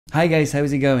Hi guys,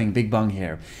 how's it going? BigBong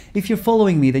here. If you're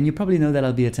following me, then you probably know that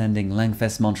I'll be attending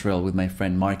LangFest Montreal with my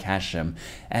friend Marc Okrand,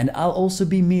 and I'll also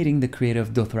be meeting the creator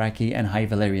of Dothraki and High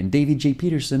Valyrian, David J.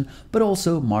 Peterson, but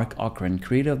also Marc Okrand,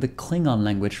 creator of the Klingon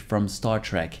language from Star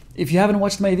Trek. If you haven't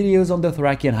watched my videos on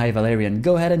Dothraki and High Valyrian,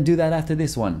 go ahead and do that after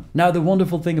this one. Now, the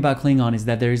wonderful thing about Klingon is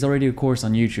that there is already a course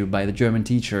on YouTube by the German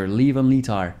teacher Levon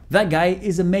Litar. That guy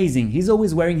is amazing. He's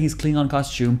always wearing his Klingon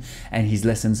costume, and his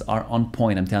lessons are on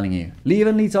point, I'm telling you.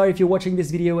 Levon Litar, if you're watching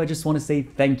this video, I just want to say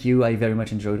thank you. I very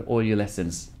much enjoyed all your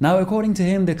lessons. Now, according to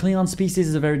him, the Klingon species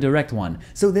is a very direct one,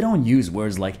 so they don't use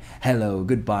words like hello,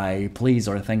 goodbye, please,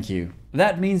 or thank you.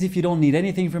 That means if you don't need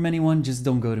anything from anyone, just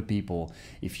don't go to people.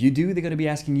 If you do, they're going to be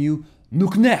asking you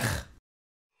nuknech.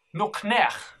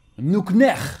 Nuknech.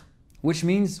 Nuknech, which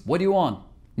means what do you want?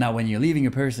 Now, when you're leaving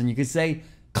a person, you could say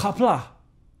kapla.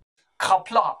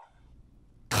 Kapla.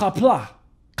 Kapla.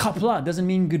 Kapla doesn't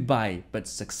mean goodbye, but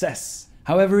success.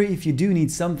 However, if you do need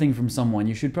something from someone,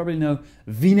 you should probably know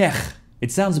vinech.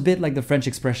 It sounds a bit like the French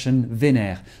expression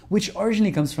vénère, which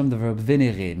originally comes from the verb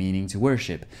vénérer, meaning to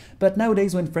worship. But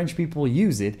nowadays, when French people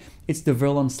use it, it's the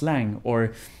Verlan slang,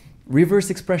 or reverse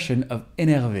expression of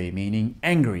énervé, meaning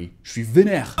angry. Je suis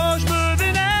vénère.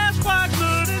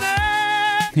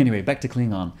 Anyway, back to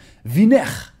Klingon.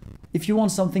 Vinech. If you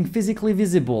want something physically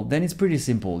visible, then it's pretty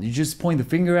simple. You just point the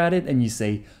finger at it and you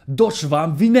say "Doch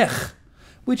van vinech,"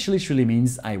 which literally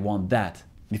means I want that.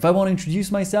 If I want to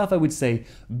introduce myself, I would say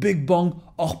BigBong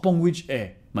Orpongwich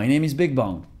E. My name is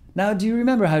BigBong. Now, do you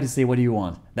remember how to say what do you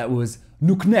want? That was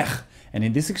nuknech. And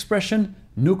in this expression,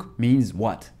 nuk means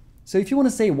what. So if you want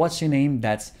to say what's your name,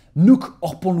 that's nuk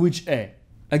Orpongwich E.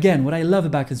 Again, what I love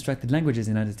about constructed languages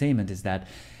in entertainment is that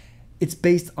it's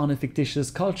based on a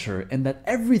fictitious culture and that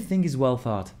everything is well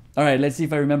thought. Alright, let's see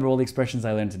if I remember all the expressions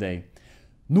I learned today.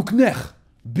 Nuknech,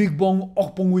 BigBong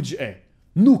Orpongwich E.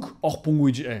 Nuk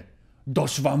Orpongwich E.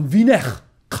 Doch van vinech,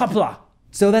 kapla.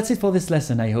 So that's it for this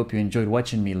lesson. I hope you enjoyed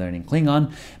watching me learning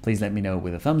Klingon. Please let me know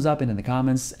with a thumbs up and in the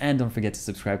comments, and don't forget to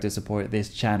subscribe to support this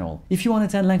channel. If you want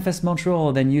to attend LangFest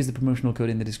Montreal, then use the promotional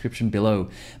code in the description below.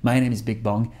 My name is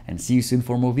BigBong, and see you soon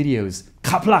for more videos.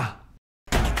 Kapla!